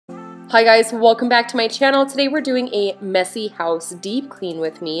Hi guys, welcome back to my channel. Today we're doing a messy house deep clean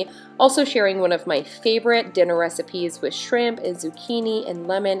with me, also sharing one of my favorite dinner recipes with shrimp and zucchini and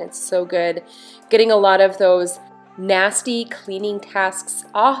lemon. It's so good. Getting a lot of those nasty cleaning tasks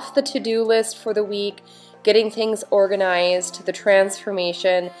off the to-do list for the week, getting things organized. The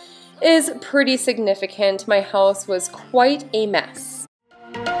transformation is pretty significant. My house was quite a mess.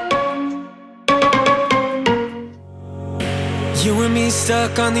 You and me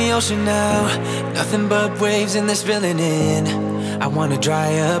stuck on the ocean now, nothing but waves in this filling in. I wanna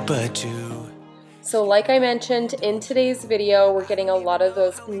dry up but you. So like I mentioned in today's video, we're getting a lot of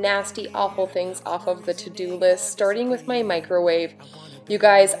those nasty, awful things off of the to-do list, starting with my microwave. You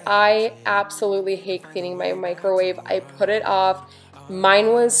guys, I absolutely hate cleaning my microwave. I put it off.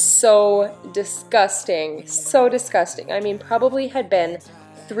 Mine was so disgusting, so disgusting. I mean, probably had been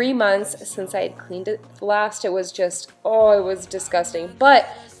 3 months since I had cleaned it last. It was just, oh, it was disgusting. But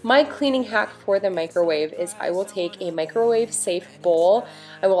my cleaning hack for the microwave is I will take a microwave safe bowl.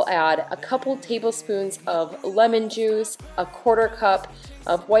 I will add a couple tablespoons of lemon juice, a 1/4 cup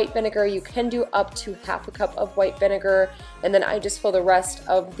of white vinegar. You can do up to 1/2 cup of white vinegar, and then I just fill the rest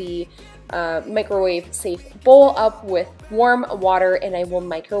of the microwave safe bowl up with warm water, and I will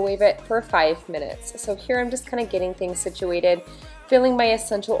microwave it for 5 minutes. So here I'm just kind of getting things situated, filling my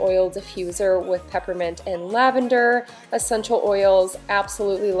essential oil diffuser with peppermint and lavender essential oils.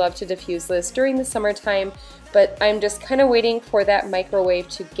 Absolutely love to diffuse this during the summertime, but I'm just kind of waiting for that microwave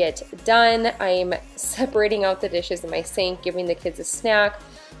to get done. I'm separating out the dishes in my sink, giving the kids a snack,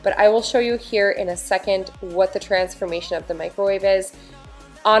 but I will show you here in a second what the transformation of the microwave is.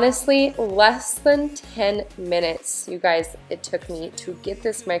 Honestly, less than 10 minutes, you guys, it took me to get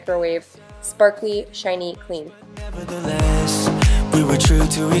this microwave sparkly, shiny, clean. Nevertheless, we were true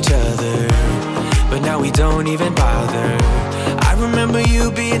to each other, but now we don't even bother. I remember you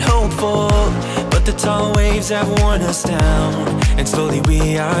being hopeful, but the tall waves have worn us down, and slowly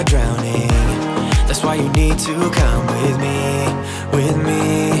we are drowning. That's why you need to come with me, with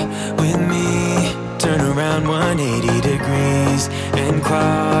me, with me. Turn around 180 degrees and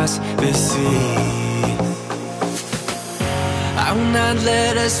cross the sea. I will not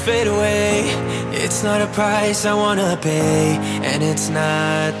let us fade away. It's not a price I wanna pay, and it's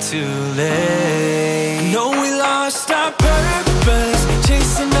not too late. No, we lost our purpose,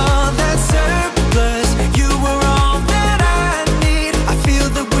 chasing all that surplus. You were all that I need. I feel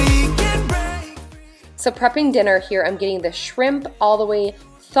that we can break. So prepping dinner here, I'm getting the shrimp all the way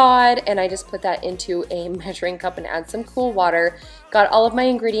thawed, and I just put that into a measuring cup and add some cool water. Got all of my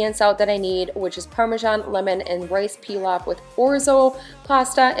ingredients out that I need, which is Parmesan, lemon, and rice pilaf with orzo,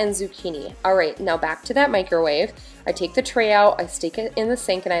 pasta, and zucchini. All right, now back to that microwave. I take the tray out, I stick it in the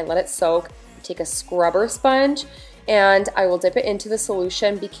sink, and I let it soak. I take a scrubber sponge, and I will dip it into the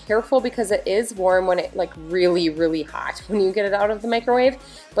solution. Be careful because it is warm when it like really hot when you get it out of the microwave,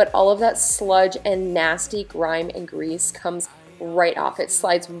 but all of that sludge and nasty grime and grease comes right off. It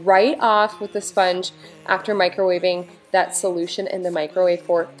slides right off with the sponge after microwaving that solution in the microwave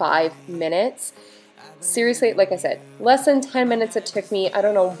for 5 minutes. Seriously, like I said, less than 10 minutes it took me. I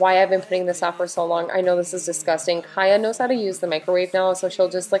don't know why I've been putting this off for so long. I know this is disgusting. Kaya knows how to use the microwave now, so she'll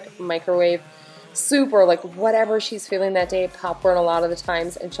just like microwave soup or like whatever she's feeling that day, popcorn a lot of the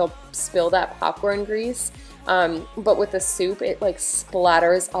times, and she'll spill that popcorn grease. But with the soup, it like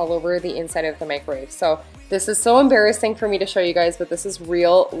splatters all over the inside of the microwave. So this is so embarrassing for me to show you guys, but this is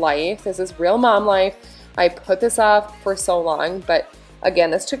real life. This is real mom life. I put this off for so long, but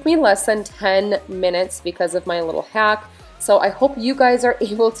again, this took me less than 10 minutes because of my little hack. So I hope you guys are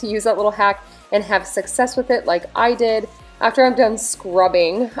able to use that little hack and have success with it like I did. After I'm done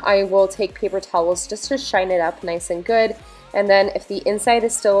scrubbing, I will take paper towels just to shine it up nice and good. And then if the inside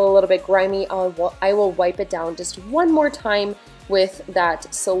is still a little bit grimy, I will wipe it down just one more time with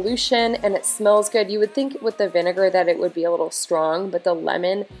that solution, and it smells good. You would think with the vinegar that it would be a little strong, but the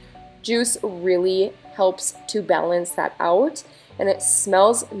lemon juice really helps to balance that out, and it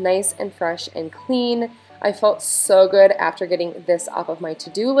smells nice and fresh and clean. I felt so good after getting this off of my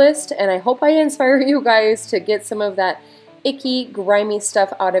to-do list, and I hope I inspire you guys to get some of that icky, grimy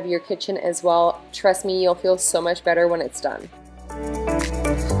stuff out of your kitchen as well. Trust me, you'll feel so much better when it's done.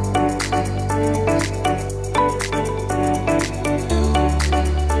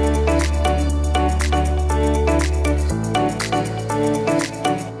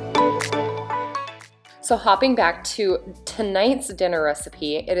 So hopping back to tonight's dinner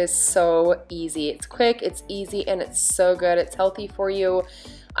recipe, it is so easy. It's quick, it's easy, and it's so good. It's healthy for you.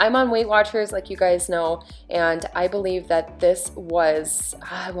 I'm on Weight Watchers, like you guys know, and I believe that this was,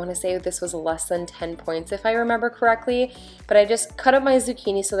 I want to say this was less than 10 points if I remember correctly, but I just cut up my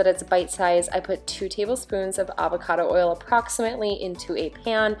zucchini so that it's bite size. I put 2 tablespoons of avocado oil approximately into a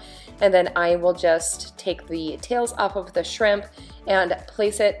pan, and then I will just take the tails off of the shrimp and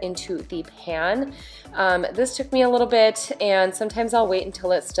place it into the pan. This took me a little bit, and sometimes I'll wait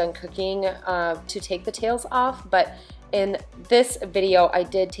until it's done cooking to take the tails off, but in this video I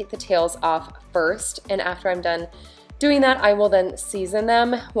did take the tails off first, and after I'm done doing that, I will then season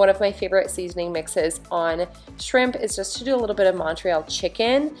them. One of my favorite seasoning mixes on shrimp is just to do a little bit of Montreal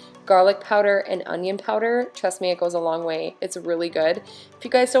chicken, garlic powder, and onion powder. Trust me, it goes a long way. It's really good. If you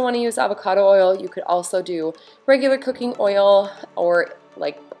guys don't want to use avocado oil, you could also do regular cooking oil or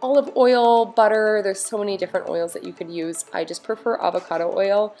like olive oil, butter. There's so many different oils that you could use. I just prefer avocado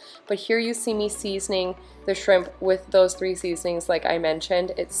oil, but here you see me seasoning the shrimp with those 3 seasonings like I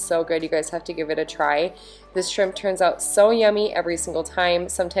mentioned. It's so good. You guys have to give it a try. This shrimp turns out so yummy every single time.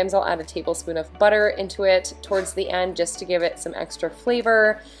 Sometimes I'll add a tablespoon of butter into it towards the end just to give it some extra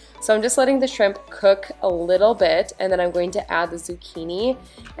flavor. So I'm just letting the shrimp cook a little bit, and then I'm going to add the zucchini,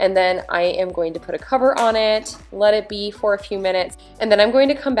 and then I am going to put a cover on it, let it be for a few minutes, and then I'm going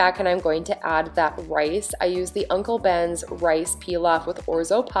to come back and I'm going to add that rice. I use the Uncle Ben's rice pilaf with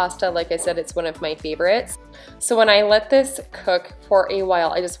orzo pasta. Like I said, it's one of my favorites. So when I let this cook for a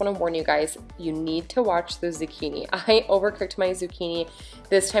while, I just want to warn you guys, you need to watch the zucchini. I overcooked my zucchini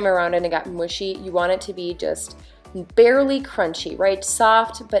this time around and it got mushy. You want it to be just barely crunchy, right?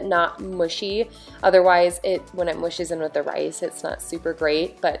 Soft but not mushy. Otherwise, when it mushes in with the rice, it's not super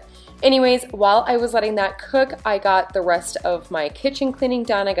great. But anyways, while I was letting that cook, I got the rest of my kitchen cleaning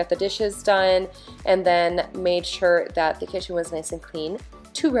done. I got the dishes done, and then made sure that the kitchen was nice and clean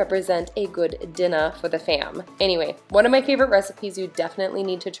to represent a good dinner for the fam. Anyway, one of my favorite recipes. You definitely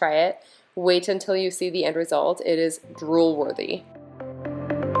need to try it. Wait until you see the end result. It is drool worthy.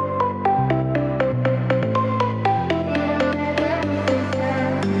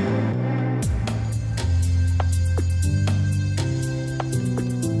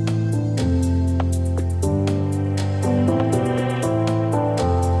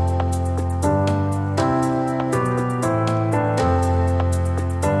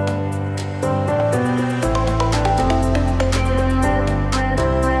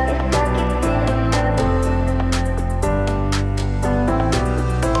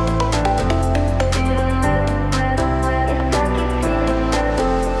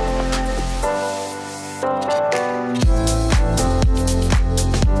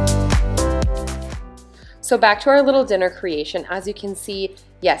 So back to our little dinner creation. As you can see,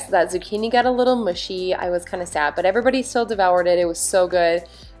 yes, that zucchini got a little mushy. I was kind of sad, but everybody still devoured it. It was so good.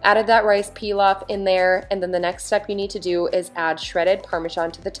 Added that rice pilaf in there, and then the next step you need to do is add shredded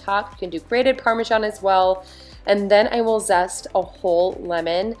Parmesan to the top. You can do grated Parmesan as well. And then I will zest a whole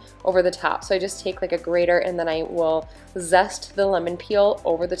lemon over the top. So I just take like a grater and then I will zest the lemon peel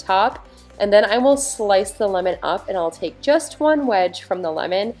over the top. And then I will slice the lemon up, and I'll take just 1 wedge from the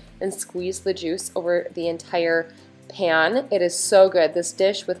lemon and squeeze the juice over the entire pan. It is so good. This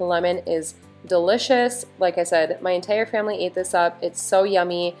dish with lemon is delicious. Like I said, my entire family ate this up. It's so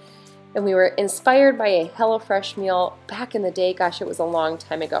yummy. And we were inspired by a HelloFresh meal back in the day. Gosh, it was a long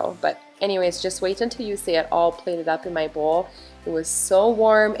time ago. But anyways, just wait until you see it all plated up in my bowl. It was so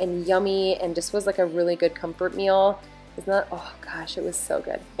warm and yummy and just was like a really good comfort meal. Isn't that? Oh gosh, it was so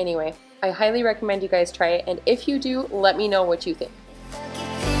good. Anyway, I highly recommend you guys try it. And if you do, let me know what you think.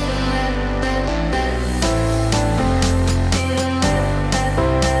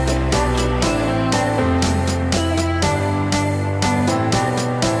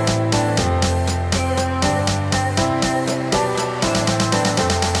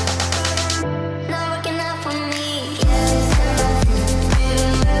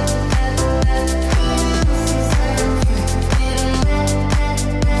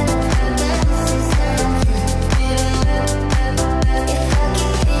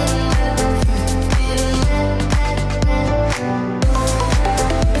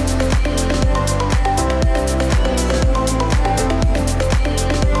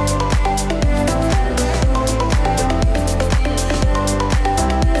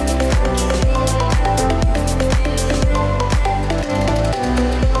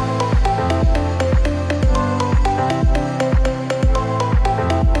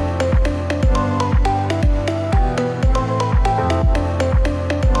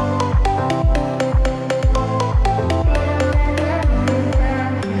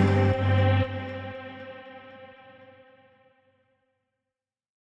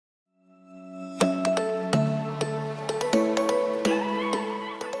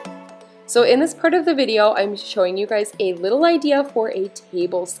 So in this part of the video, I'm showing you guys a little idea for a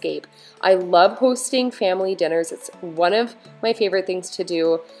tablescape. I love hosting family dinners. It's one of my favorite things to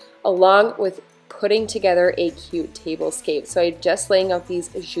do, along with putting together a cute tablescape. So I'm just laying out these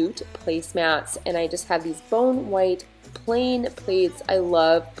jute placemats, and I just have these bone white plain plates. I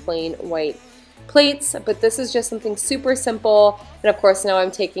love plain white plates, but this is just something super simple. And of course, now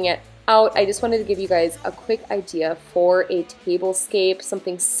I'm taking it out. I just wanted to give you guys a quick idea for a tablescape,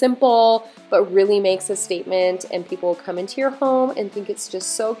 something simple but really makes a statement, and people will come into your home and think it's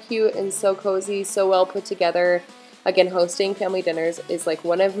just so cute and so cozy, so well put together. Again, hosting family dinners is like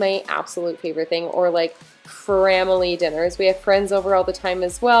one of my absolute favorite thing, or like family dinners. We have friends over all the time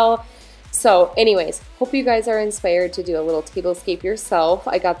as well. So anyways, hope you guys are inspired to do a little tablescape yourself.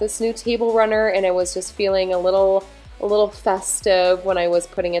 I got this new table runner and I was just feeling a little festive when I was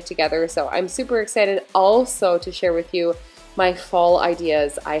putting it together. So I'm super excited also to share with you my fall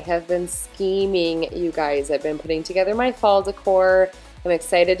ideas. I have been scheming, you guys. I've been putting together my fall decor. I'm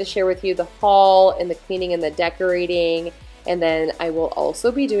excited to share with you the haul and the cleaning and the decorating. And then I will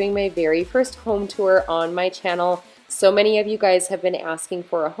also be doing my very first home tour on my channel. So many of you guys have been asking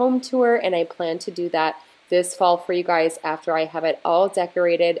for a home tour, and I plan to do that this fall for you guys after I have it all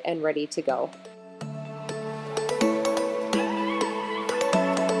decorated and ready to go.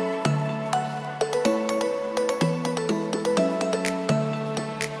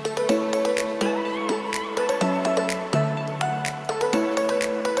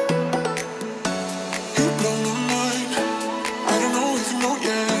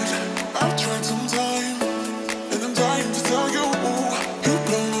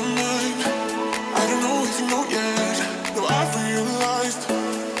 I've realized,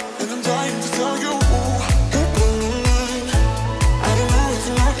 and I'm dying to tell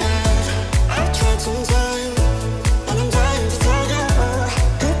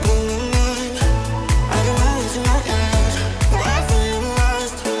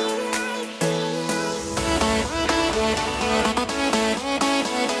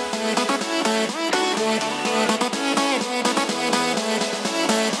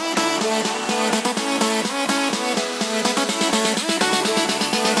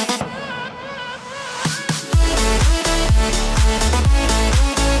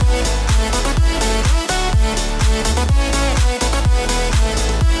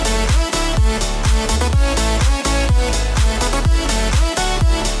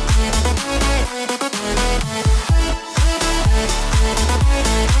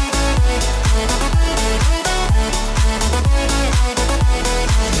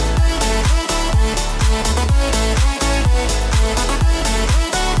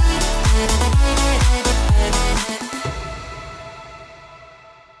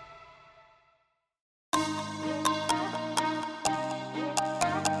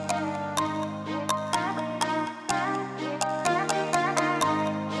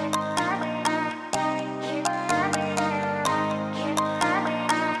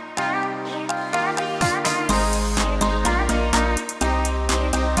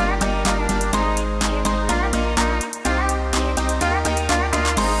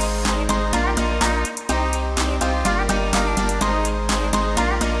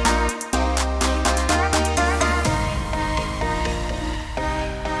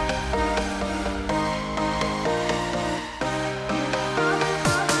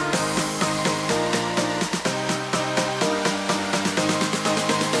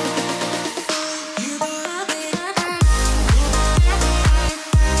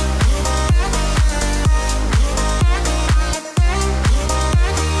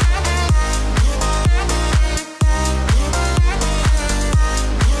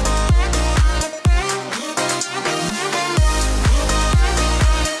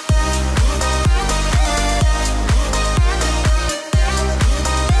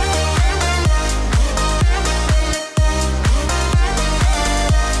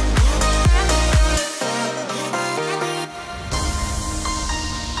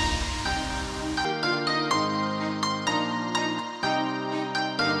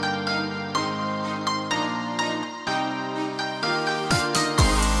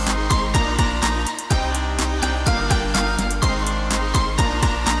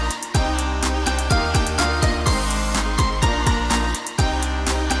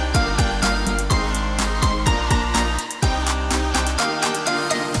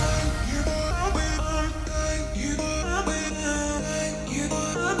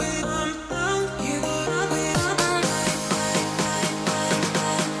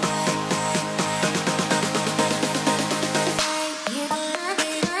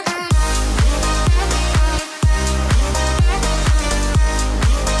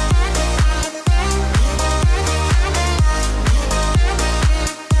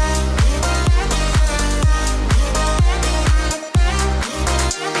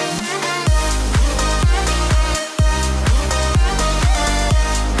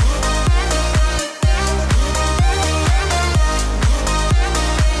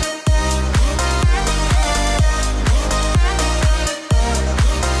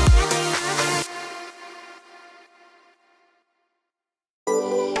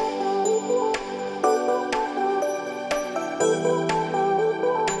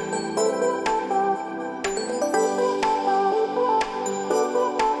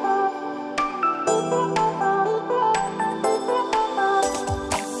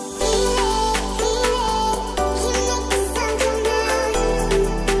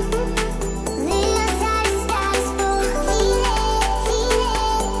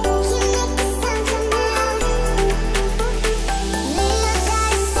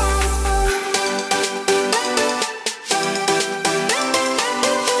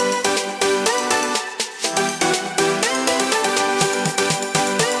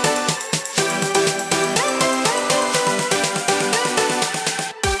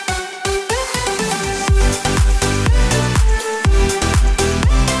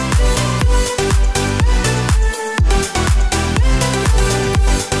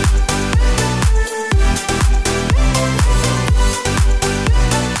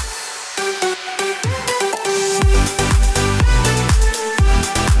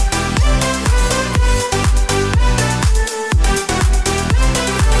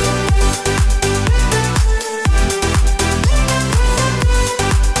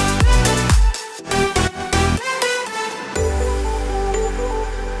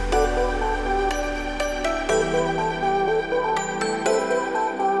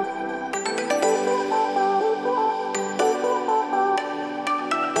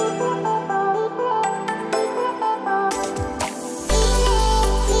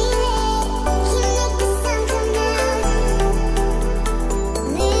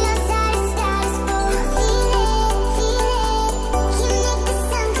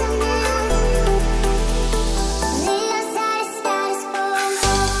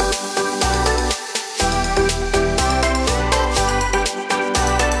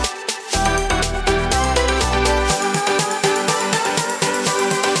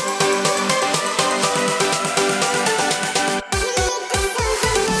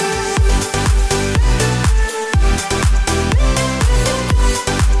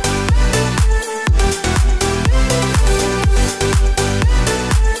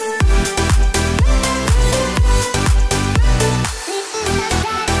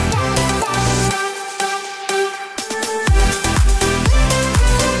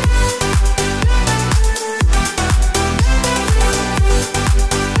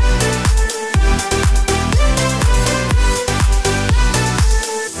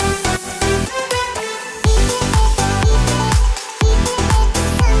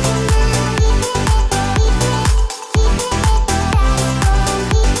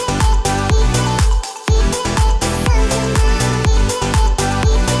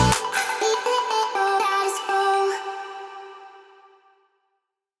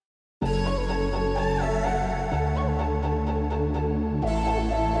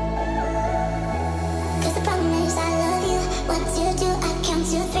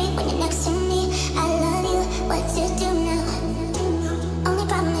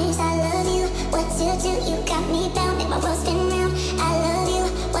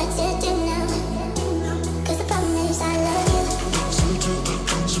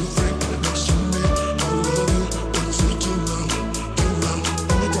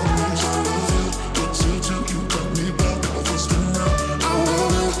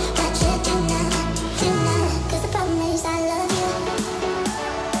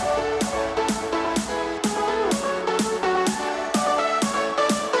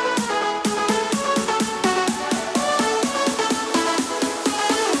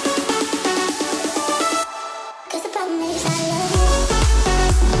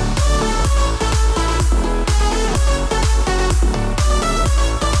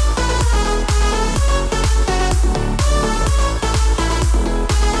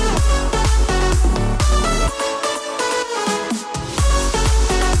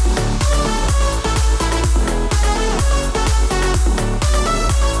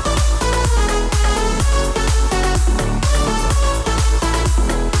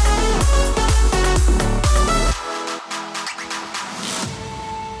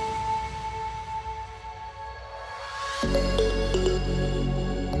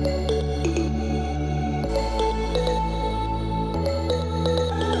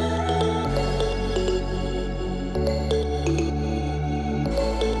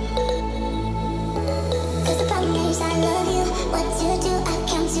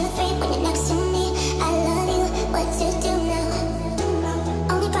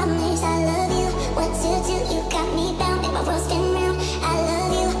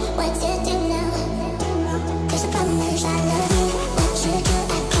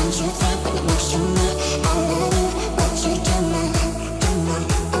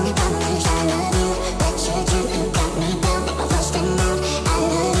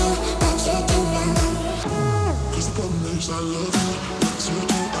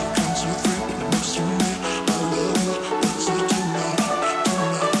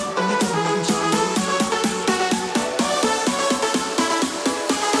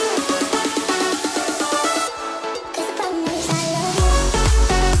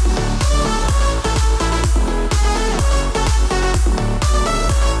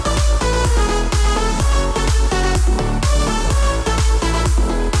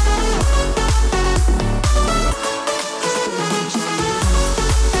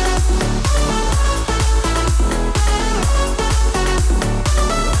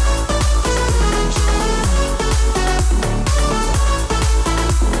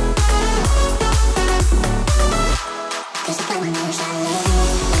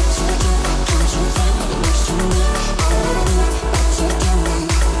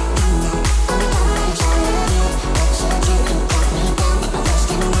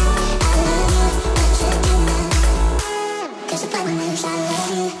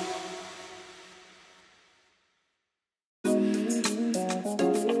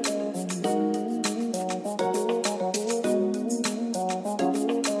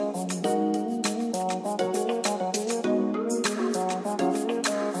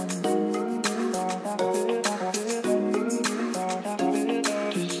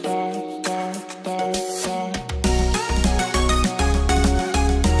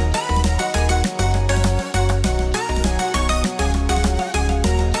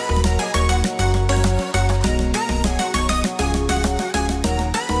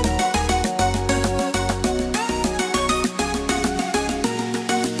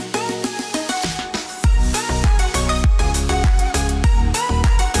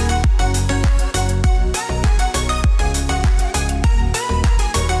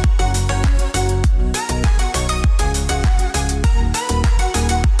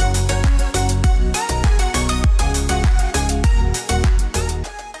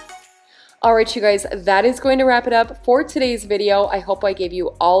Alright you guys, that is going to wrap it up for today's video. I hope I gave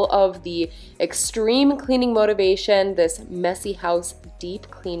you all of the extreme cleaning motivation, this messy house deep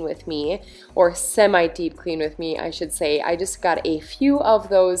clean with me, or semi-deep clean with me, I should say. I just got a few of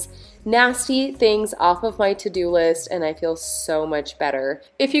those nasty things off of my to-do list and I feel so much better.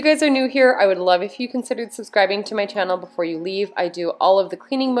 If you guys are new here, I would love if you considered subscribing to my channel before you leave. I do all of the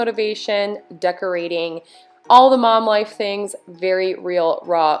cleaning motivation, decorating, all the mom life things, very real,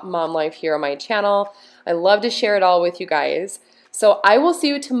 raw mom life here on my channel. I love to share it all with you guys. So I will see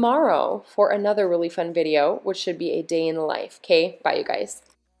you tomorrow for another really fun video, which should be a day in the life. Okay, bye you guys.